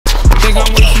nigga,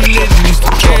 I'm way too lit and it's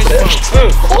the cash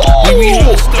phone. Leave me here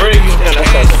to start your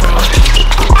cash phone.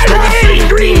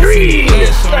 Green.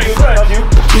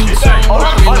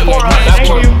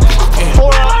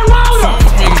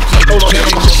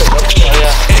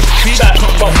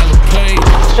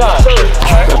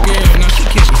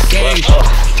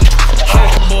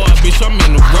 Bitch, I'm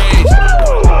in the race.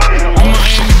 I'm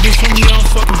Miami, bitch, I'm young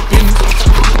fucking business.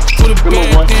 Put a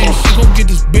bad thing, she gon' get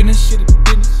this business.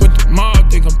 But the mob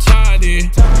think I'm tired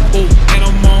in. Ooh, and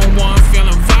I'm on one,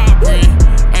 feeling vibrant.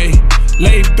 Ayy,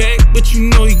 lay back, but you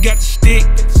know he got the stick.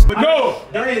 But no!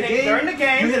 During the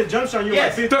game, you hit a jump shot, you're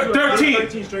yes. like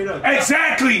 13 straight up.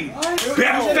 Exactly!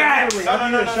 That's facts!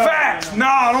 Facts! Nah,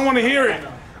 I don't want to hear it.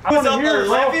 I was up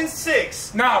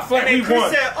 11-6. Nah, fuck, we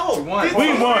won. Said, oh, we won.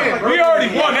 We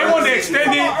already won. They wanted to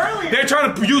extend it. They're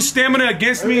trying to use stamina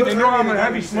against me. They know I'm a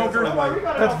heavy smoker.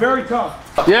 That's very tough.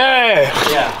 Yeah!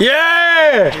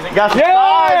 Got some size.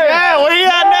 Yeah! What are you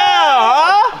at now,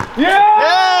 huh?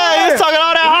 Yeah! He's talking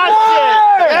all that hot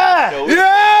shit!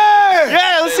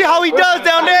 Yeah! Let's see how he does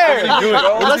down there!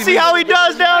 Let's see how he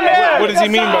does down there! What does he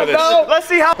mean by this? Let's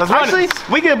see how. Actually,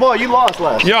 we get ball. You lost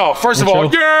last. Yo, first of all,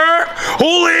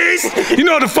 hoolies! You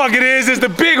know what the fuck it is. It's the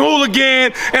big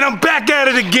hooligan, and I'm back at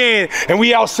it again. And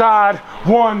we outside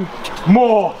one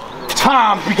more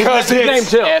time because his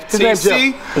name's Jill.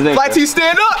 FTC. Flight T,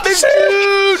 stand up, big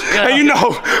dude. And you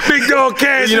know, big dog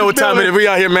Cash. You know what time it is. We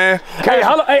out here, man. Hey,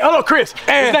 hello, Chris.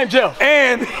 His name's Jill.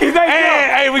 And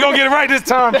hey, we gonna get it right this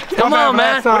time. Come on,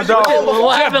 man. Jeff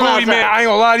Bowie, man. I ain't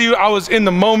gonna lie to you. I was in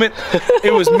the moment.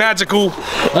 It was magical.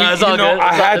 It's all good.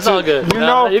 I had it's all good. You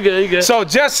know, you're good. So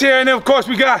Jeff's here, and then of course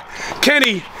we got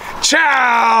Kenny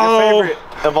Chao. Your favorite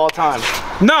of all time.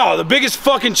 No, the biggest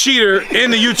fucking cheater in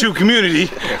the YouTube community,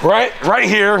 right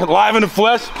here, live in the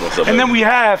flesh. Up, and then we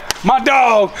have my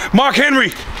dog, Mark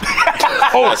Henry.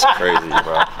 Oh, that's crazy,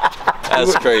 bro.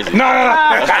 That's crazy. No.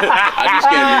 I just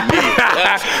can't be me.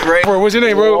 That's great. Bro, what's your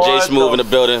name, bro? Jay Smooth in the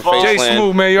building. Jay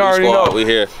Smooth, man, you already know. We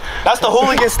here. That's the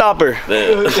hooligan stopper.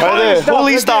 Yeah. Right there.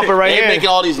 Hoolie stopper right They here. making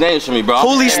all these names for me, bro.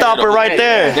 Hoolie stopper right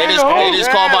there. They just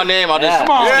call my name. I just.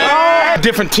 Come on,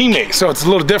 different teammates, so it's a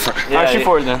little different. Yeah, shoot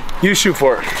for it then. You shoot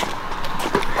for it.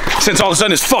 Since all of a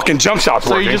sudden it's fucking jump shots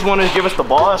working. So you just want to give us the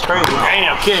ball? That's crazy.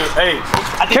 Damn, Kenny.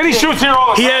 Kenny shoots here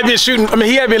all the time. He had been shooting. I mean,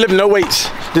 he had been lifting no weights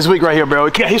this week right here, bro.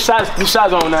 He's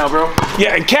size on now, bro.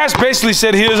 Yeah, and Cash basically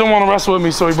said he doesn't want to wrestle with me,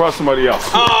 so he brought somebody else.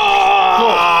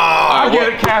 I get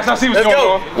it, Cash. I see what's going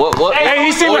on. What? Hey,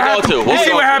 he see what happened. He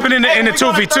see what happened in the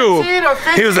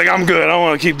 2v2. He was like, I'm good. I don't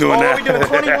want to keep doing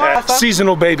that.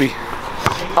 Seasonal baby.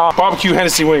 Barbecue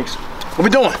Hennessy wings. What we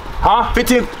doing? Huh?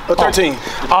 15 or 13?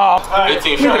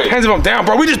 15 straight. Depends if I'm down,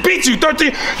 bro. We just beat you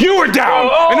 13. You were down,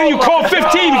 and then you called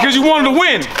 15 because you wanted to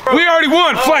win. We already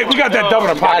won. Flight. We got that double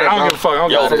in the pocket. I don't give a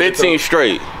fuck. Yo, 15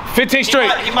 straight. 15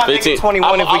 straight. He might make it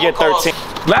 21 if we get 13.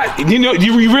 You know,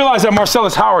 you realize that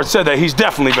Marcellus Howard said that he's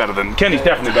definitely better than Kenny's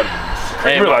definitely better.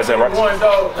 Hey, you realize that, right?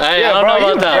 Hey, I don't know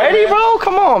about that. Ready, bro?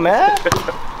 Come on, man.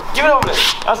 Give it over there.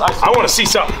 I want to see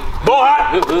something. Ball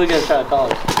hot. We're gonna try to call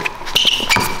it.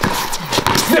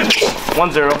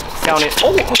 1-0. Count it.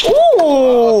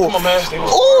 Ooh. Come on, man.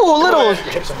 Ooh, little.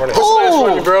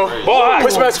 Ooh, bro. Ball hot.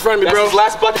 Put some in front of me, bro.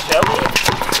 Last bucket.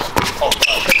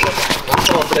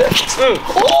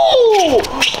 Ooh.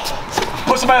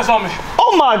 Put some ass on me.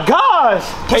 Oh my gosh.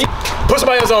 Put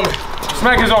somebody else on me.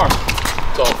 Smack his arm.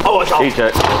 Oh, it's off. He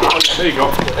checked. There you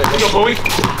go. There you go, Bowie.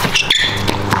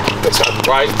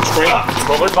 Right. Straight up.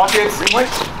 Roller buckets.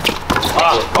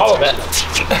 Follow that.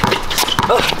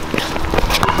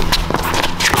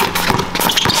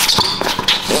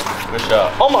 Good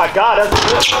shot. Oh my god, that's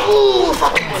good. Ooh.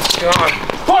 God.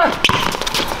 Point.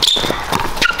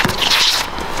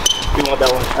 You want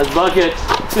that one? That's bucket.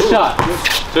 Good shot.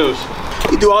 Deuce.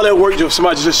 You do all that work,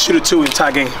 somebody just shoot a 2 in the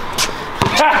tie game.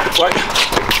 What?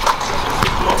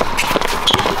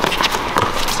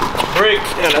 Break.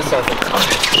 Yeah, that's something.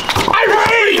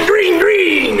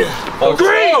 Green. Oh,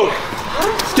 green.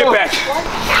 Get back.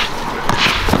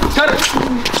 Cut it.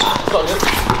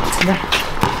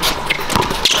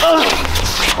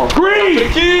 Oh,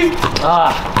 green.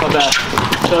 Ah, my bad.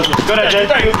 Go ahead, Jay.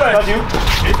 That's you.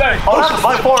 Oh, that's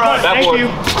my 4 up. Thank you.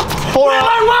 4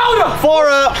 up. 4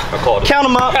 up. Count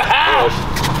them up.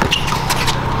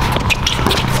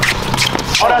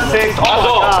 Oh, that's 6. Oh, my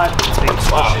God.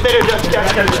 Wow. Stay there, Jeff.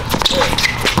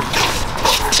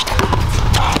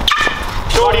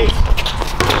 Shorty.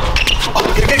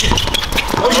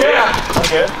 Oh, yeah.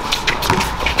 Okay.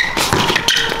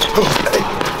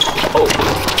 Oh.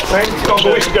 Go,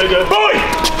 Bowie. Good. Bowie!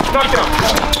 Knock down.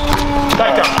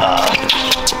 Back down.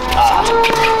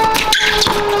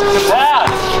 Good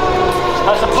pass.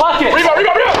 That's a bucket. Rebound,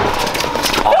 rebound, rebound.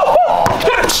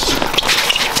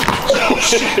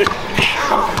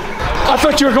 I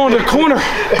thought you were going to the corner.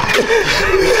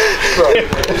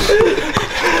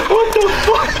 What the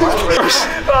fuck?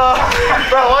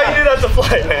 Bro, why you do that to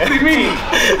Flight, man? What do you mean?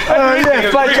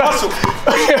 Yeah, Flight hustle.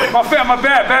 My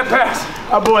bad pass.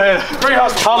 Our boy had Great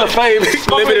hustle. Hall of Fame,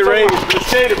 limited range. Let's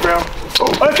shade it, bro.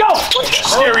 Let's go.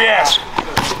 Scary ass.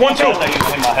 1, 2. In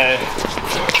my head.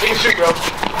 You can shoot, bro.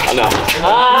 I know.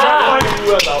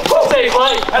 Say,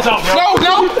 Flight. That's all, bro.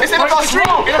 No, it's NFL Street.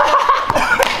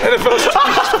 NFL Street.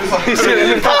 He said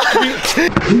NFL Street.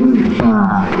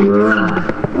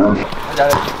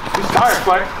 He's tired,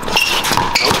 Flight.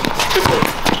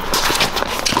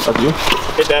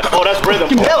 Hit that. Oh, that's rhythm.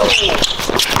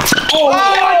 Oh!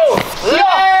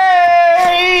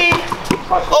 Lay!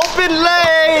 Open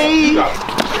lay!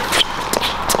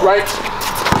 Right.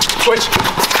 Switch.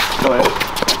 Go ahead.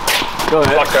 Go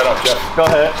ahead. Lock that up, Jeff. Go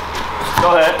ahead.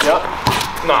 Go ahead. Yep.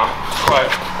 Nah. Quiet.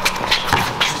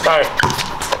 He's tired.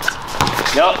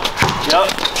 Yep. Yep.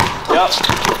 Yep.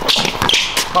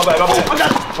 My bad.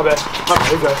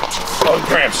 We good. Oh,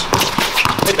 cramps.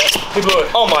 Hit that. He blew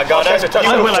it. Oh my God, that's touch.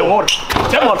 beautiful. Like water.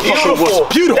 That motherfucker was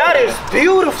beautiful. That is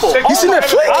beautiful. You seen that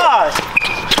flick? God.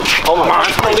 Oh my God.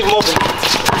 I'm leave him open.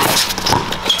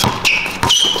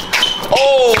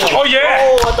 Oh. Oh yeah.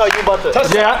 Oh, I thought you about to.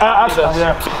 Yeah, I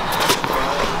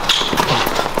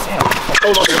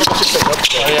Hold on.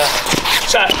 Oh yeah.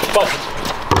 Shot. Fuck.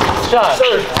 Shot.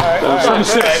 Third. All right.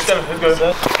 7-6. That's good.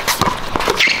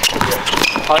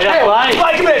 Oh yeah, Flight.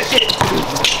 Flight, give me that shit.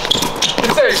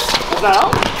 It's 6. Now?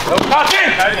 Not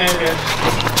 10.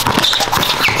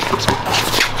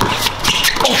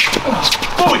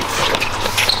 Boy.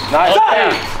 Nice.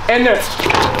 And there.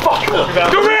 Fuck.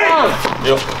 You're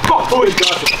in. Fuck. Boy.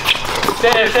 Got it.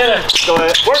 Stay there. Go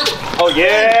ahead. Work. Oh yeah.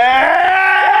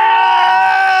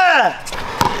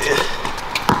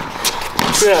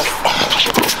 Yeah.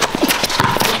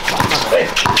 Hey.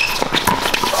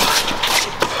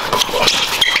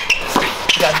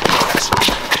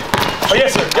 Oh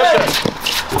yes sir. Yes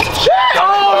sir.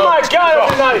 Oh my God. That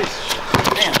was nice.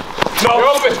 Damn. No. You're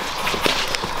open.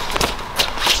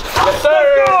 Yes sir.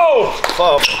 Let's go.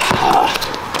 Fuck.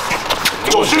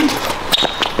 Go shoot.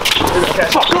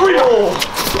 Fuck. Good rebound.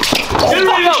 Good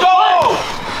rebound. Go.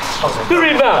 Good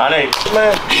rebound. I ain't.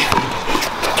 Man.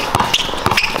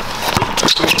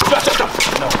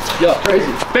 Yo,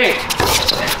 crazy. Bang.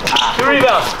 Good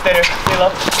rebound. Stay there. Stay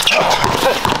low.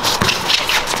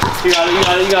 You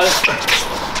got it.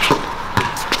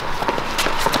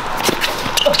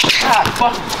 Ah,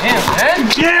 fucking damn, man.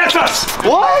 Yeah, that's us.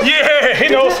 What? Yeah, he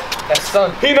knows. That's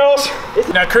son. He knows.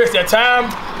 Now, Chris, that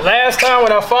last time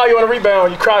when I fouled you on a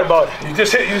rebound, you cried about it. You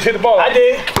just hit the ball. I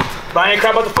did, but I ain't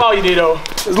cried about the foul you did though.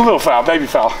 It was a little foul, baby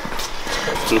foul.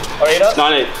 Or 8 up?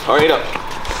 9-8. Or 8 up.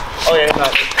 Oh yeah, it's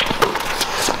not.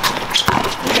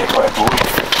 Yeah, go ahead, boy.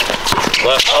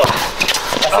 Left.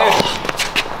 That's it.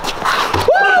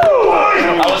 Woo!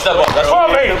 I was step up. That's Oh,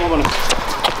 man.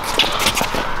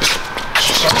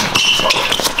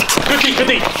 Good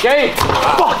D. Game.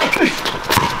 Fuck.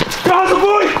 How's the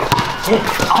boy?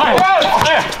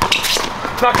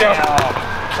 Knock down.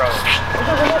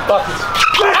 Buckets.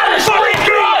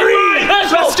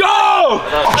 Let's go.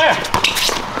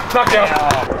 Knock down.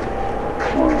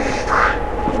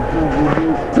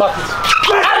 Buckets.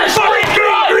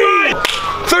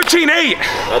 13-8.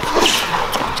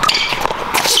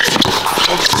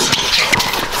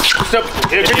 Step.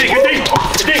 Yeah, good D.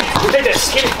 We take that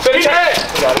skinny.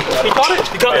 He caught it?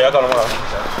 He caught it. Yeah, I got him out.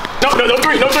 No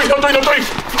three.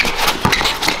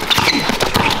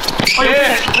 Oh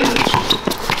yeah.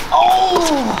 Oh.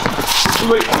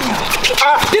 Wait.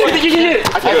 You did it.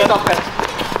 I can't stop that.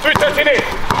 3-13-8.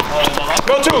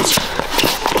 No twos.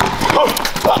 Oh.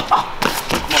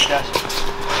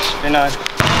 You're not.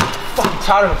 I'm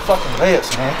tired of the fucking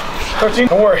layups, man. 13.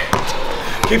 Don't worry.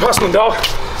 Keep hustling, dog.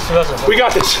 We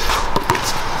got this.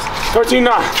 13-9.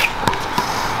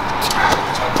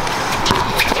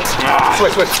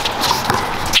 Switch.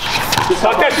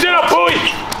 Lock that shit up, boy.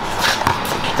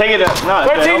 Take it up. No,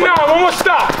 13-9. One more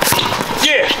stop.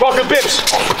 Yeah. Walker Bibbs.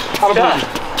 I'm done.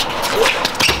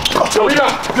 Go, we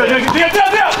got.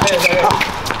 Down.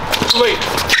 Wait.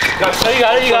 You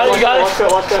got it.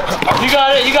 Watch that. You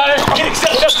got it. Get it.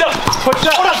 Step. Push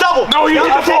that. Oh, that's double. No, he hit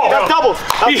the ball. That's double.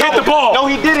 He hit the ball. No,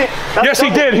 he didn't. That's Yes, he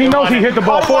double. did. He knows he hit the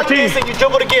ball. 14. Like this and you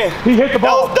dribbled again. He hit the That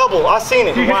ball. was double. I seen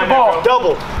it. He hit the ball.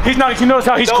 Double. He's not. You notice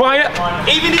how he's quiet?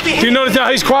 Even if he Do you notice how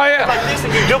he's quiet? like this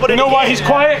and you dribbled it You know why again. he's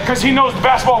quiet? Because he knows the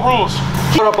basketball rules.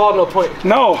 Ball, no point.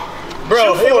 No.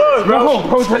 Bro, he was, bro.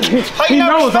 He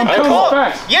knows I'm killing him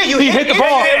fast. Yeah, you hit the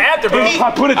ball. after, bro.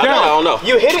 I put it down. I don't know.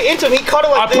 You hit it into him, he caught it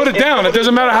like I put it down. It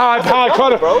doesn't matter how I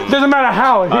caught it. It doesn't matter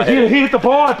how. He hit the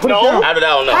ball, I put it down. After that,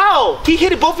 I don't know. How? He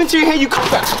hit it both into your hand, you caught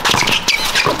that.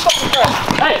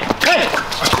 Hey!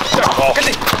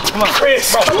 Come on,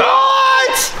 Chris. Bro,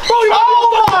 What? Bro,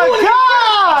 oh my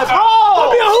God,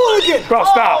 bro! Be a hooligan! Bro,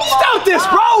 stop. Stop this,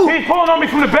 bro! He's pulling on me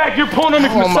from the back. You're pulling on me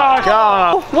from the side.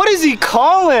 God. What is he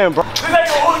calling, bro? This ain't no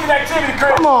hooligan activity,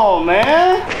 Chris. Come on,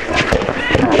 man.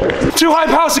 2 high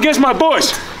pounds against my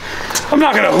boys. I'm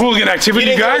not gonna hooligan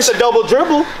activity, you guys. It's a double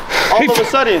dribble. All of a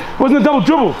sudden. Wasn't a double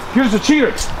dribble. He was a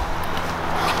cheater.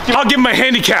 I'll give him a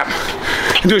handicap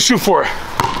and do a shoot for it.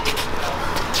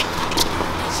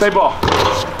 Stay ball.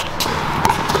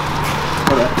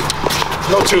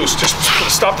 No twos. Just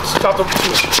stop the twos.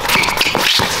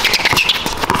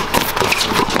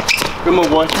 Good move,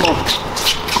 boy. Come on.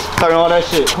 Talking all that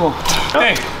shit. Come on.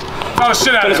 Hey, foul the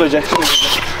shit out of him. This way, Jay.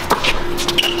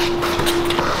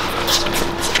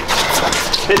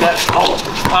 Hit that. Oh.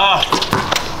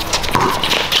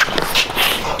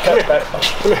 Come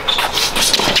here.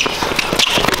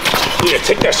 Yeah,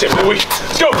 take that shit, boy.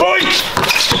 Let's go, boy.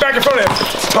 Get back in front of him.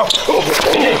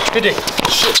 Good day.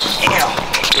 Shit. Damn.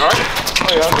 You all right?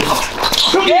 Yeah!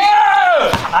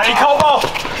 I didn't call ball.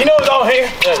 He knows all here.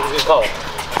 Yeah, he just called.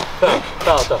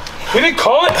 Foul. We didn't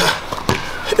call it.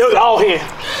 It was all here.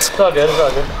 It's all good, it's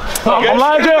all good. I'm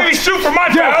lying, Jeff. Please shoot for my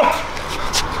foul.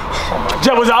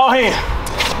 Jeff was all hand.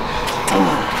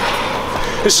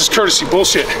 This is courtesy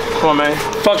bullshit. Come on, man.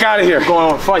 Fuck out of here.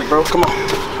 Going on a fight, bro. Come on.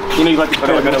 You know you like to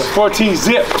play. 14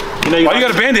 zip. You know you Why you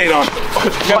got a Band-Aid on? You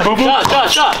got boo-boo? Shot.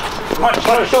 Short.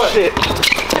 Shit.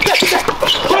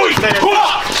 Sweet.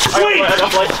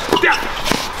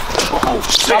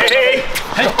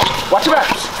 Hey. Watch your back.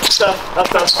 That's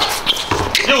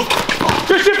You.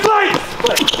 This shit flight.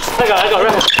 I got it.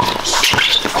 Right.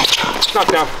 Knock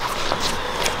down.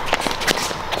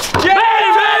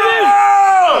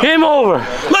 Game over.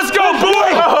 Let's go,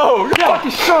 boy. Oh, yeah.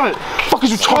 Fucking shot. Fuck is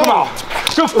you talking about?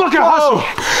 Go fucking hustle.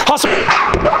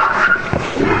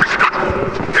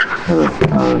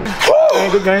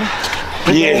 Good game.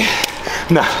 Yeah.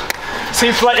 Nah.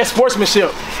 Seems like that's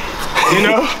sportsmanship. You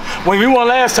know? When we won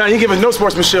last time, you give us no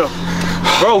sportsmanship.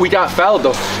 Bro, we got fouled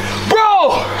though.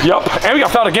 Bro! Yup. And we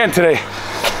got fouled again today.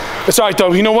 It's all right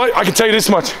though. You know what? I can tell you this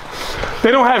much.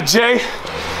 They don't have Jay.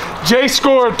 Jay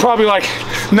scored probably like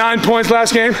 9 points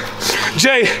last game.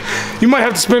 Jay, you might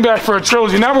have to spin back for a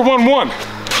trilogy. Now we're 1-1.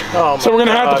 Oh So we're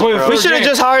gonna have to play the third We should have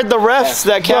just hired the refs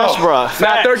that Cash brought.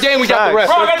 Nah, third game we got the ref.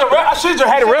 Bro, I got the ref. I should have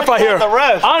had a ref out here. The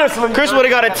ref. Honestly. Chris would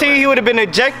have got a T. He would have been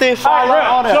ejected. That's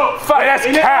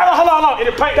cap. Hold on. In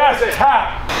the paint, that's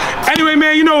cap. Anyway,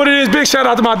 man, you know what it is. Big shout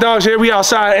out to my dogs here. We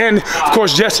outside, and of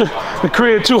course, Jester, the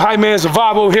career 2 hype man's a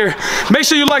vibe over here. Make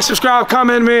sure you like, subscribe,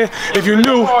 comment, man. If you're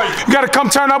new, you gotta come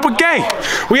turn up with gang.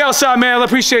 We outside, man. I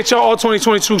appreciate y'all all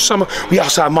 2022 summer. We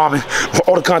outside mobbing.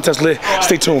 All the contests lit.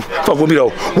 Stay tuned. Fuck with me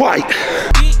though. White.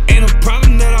 Ain't a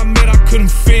problem that I met I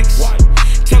couldn't fix.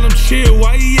 Tell him chill,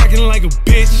 why he acting like a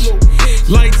bitch?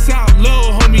 Lights out.